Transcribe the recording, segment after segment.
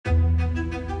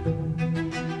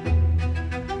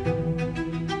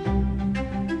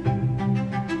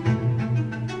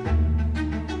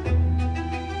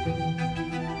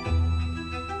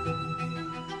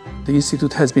The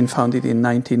institute has been founded in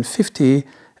 1950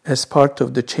 as part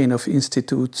of the chain of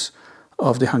institutes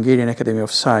of the Hungarian Academy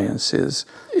of Sciences.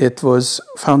 It was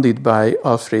founded by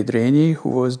Alfréd Rényi, who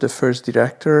was the first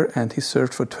director, and he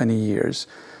served for 20 years.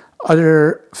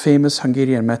 Other famous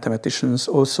Hungarian mathematicians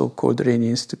also called the Rényi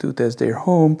Institute as their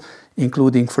home,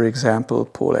 including, for example,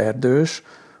 Paul Erdős,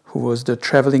 who was the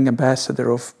traveling ambassador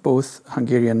of both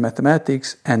Hungarian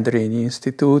mathematics and the Rényi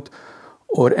Institute,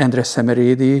 or Endre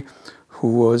Szemerédi,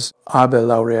 who was Abel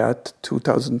laureate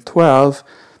 2012,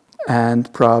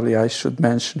 and probably I should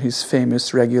mention his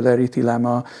famous regularity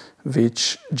lemma,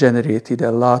 which generated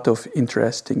a lot of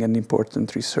interesting and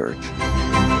important research.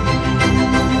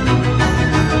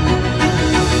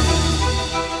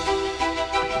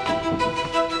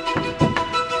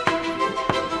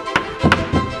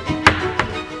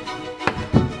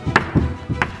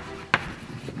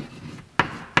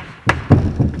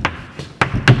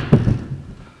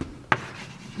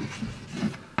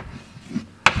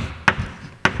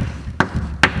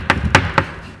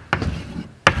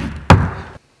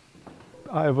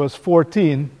 I was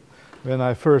 14 when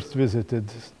I first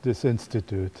visited this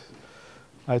institute.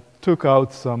 I took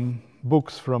out some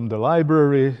books from the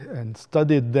library and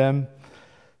studied them,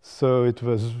 so it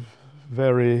was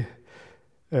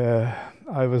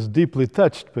I was deeply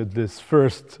touched with this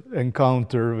first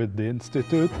encounter with the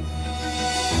institute.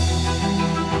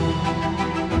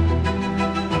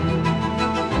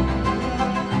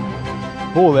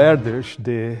 Paul Erdős,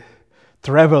 the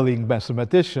traveling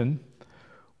mathematician,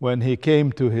 when he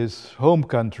came to his home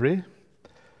country,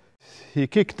 he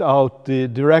kicked out the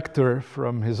director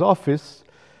from his office,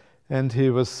 and he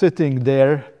was sitting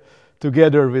there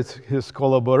together with his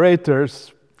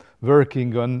collaborators,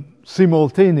 working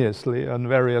simultaneously on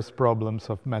various problems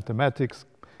of mathematics.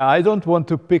 I don't want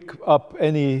to pick up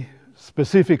any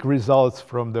specific results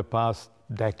from the past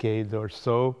decade or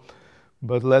so,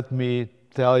 but let me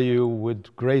tell you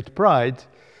with great pride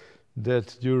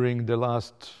that during the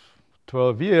last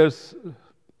 12 years,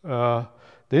 the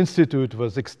Institute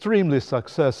was extremely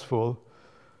successful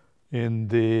in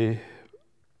the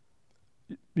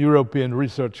European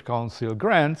Research Council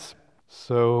grants.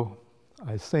 So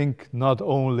I think not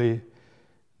only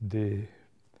the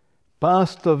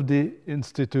past of the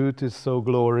Institute is so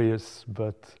glorious,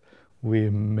 but we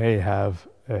may have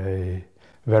a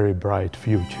very bright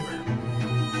future.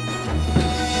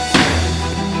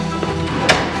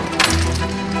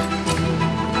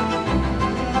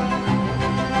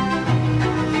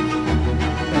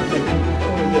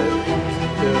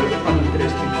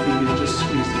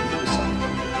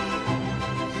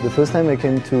 The first time I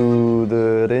came to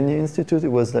the Rényi Institute,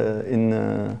 it was in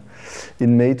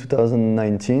May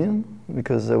 2019,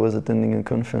 because I was attending a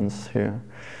conference here.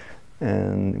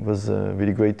 And it was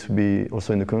really great to be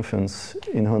also in the conference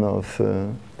in honor of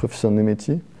Professor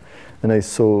Nemeti. And I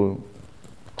saw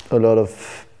a lot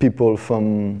of people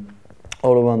from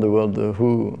all around the world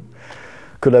who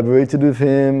collaborated with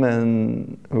him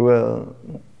and who were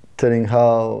telling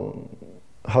how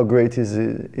great is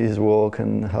his work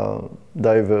and how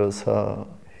diverse are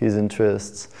his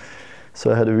interests.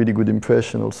 So I had a really good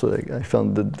impression also. I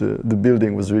found that the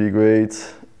building was really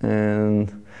great, and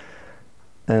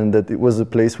that it was a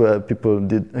place where people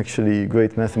did actually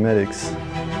great mathematics.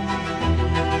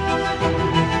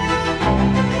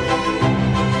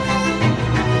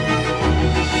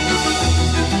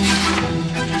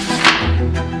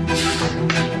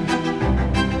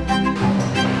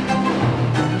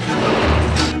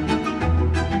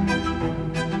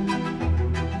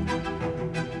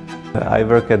 I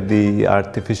work at the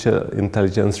Artificial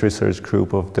Intelligence Research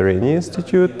Group of the Rényi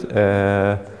Institute.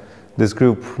 This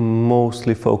group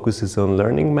mostly focuses on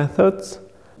learning methods.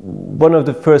 One of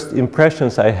the first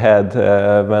impressions I had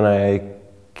when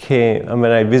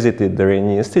I visited the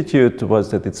Rényi Institute was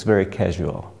that it's very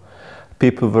casual.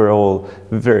 People were all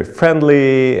very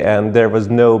friendly, and there was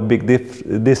no big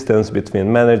distance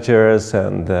between managers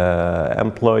and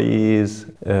employees.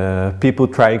 People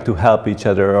trying to help each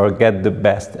other or get the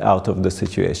best out of the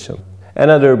situation.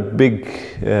 Another big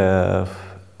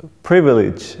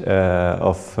privilege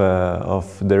of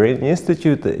the Rényi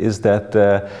Institute is that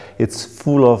it's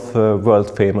full of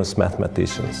world-famous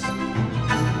mathematicians.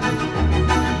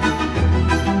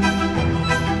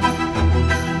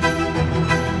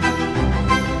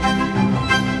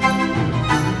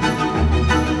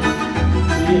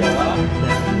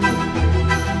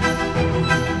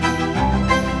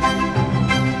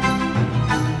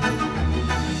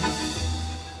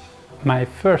 My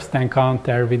first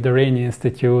encounter with the Rényi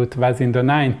Institute was in the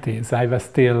 90s. I was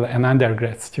still an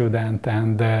undergrad student,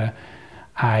 and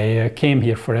I came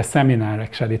here for a seminar.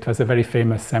 Actually, it was a very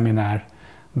famous seminar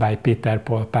by Peter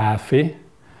Paul Palfi.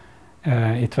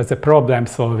 It was a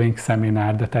problem-solving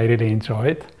seminar that I really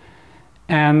enjoyed.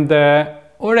 And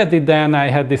already then I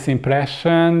had this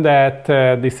impression that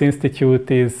this institute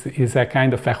is a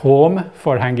kind of a home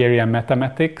for Hungarian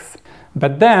mathematics.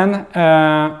 But then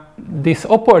this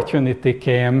opportunity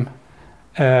came.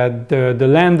 The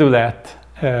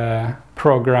Lendület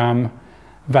program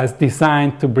was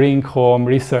designed to bring home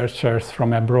researchers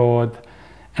from abroad.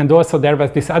 And also there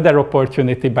was this other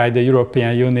opportunity by the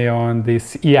European Union,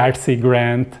 this ERC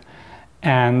grant.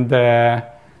 And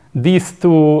these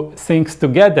two things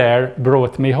together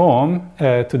brought me home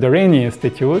to the Rényi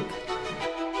Institute.